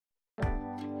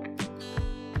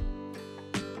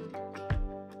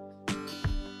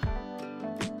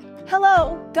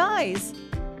Hello, guys!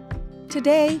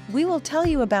 Today, we will tell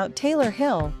you about Taylor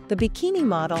Hill, the bikini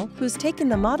model who's taken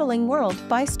the modeling world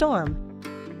by storm.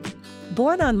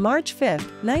 Born on March 5,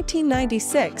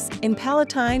 1996, in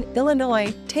Palatine,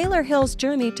 Illinois, Taylor Hill's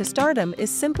journey to stardom is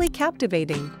simply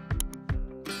captivating.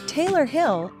 Taylor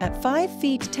Hill, at 5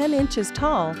 feet 10 inches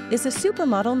tall, is a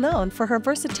supermodel known for her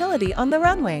versatility on the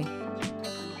runway.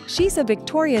 She's a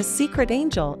Victoria's Secret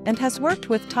angel and has worked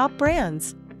with top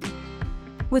brands.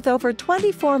 With over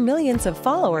 24 million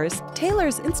followers,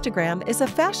 Taylor's Instagram is a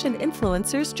fashion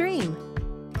influencer's dream.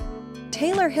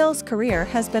 Taylor Hill's career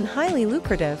has been highly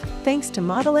lucrative thanks to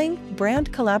modeling,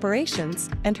 brand collaborations,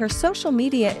 and her social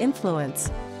media influence.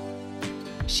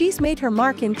 She's made her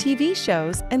mark in TV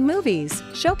shows and movies,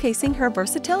 showcasing her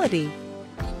versatility.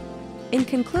 In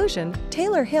conclusion,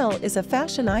 Taylor Hill is a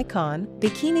fashion icon,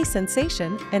 bikini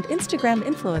sensation, and Instagram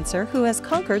influencer who has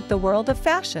conquered the world of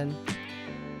fashion.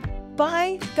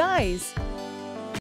 Bye, guys!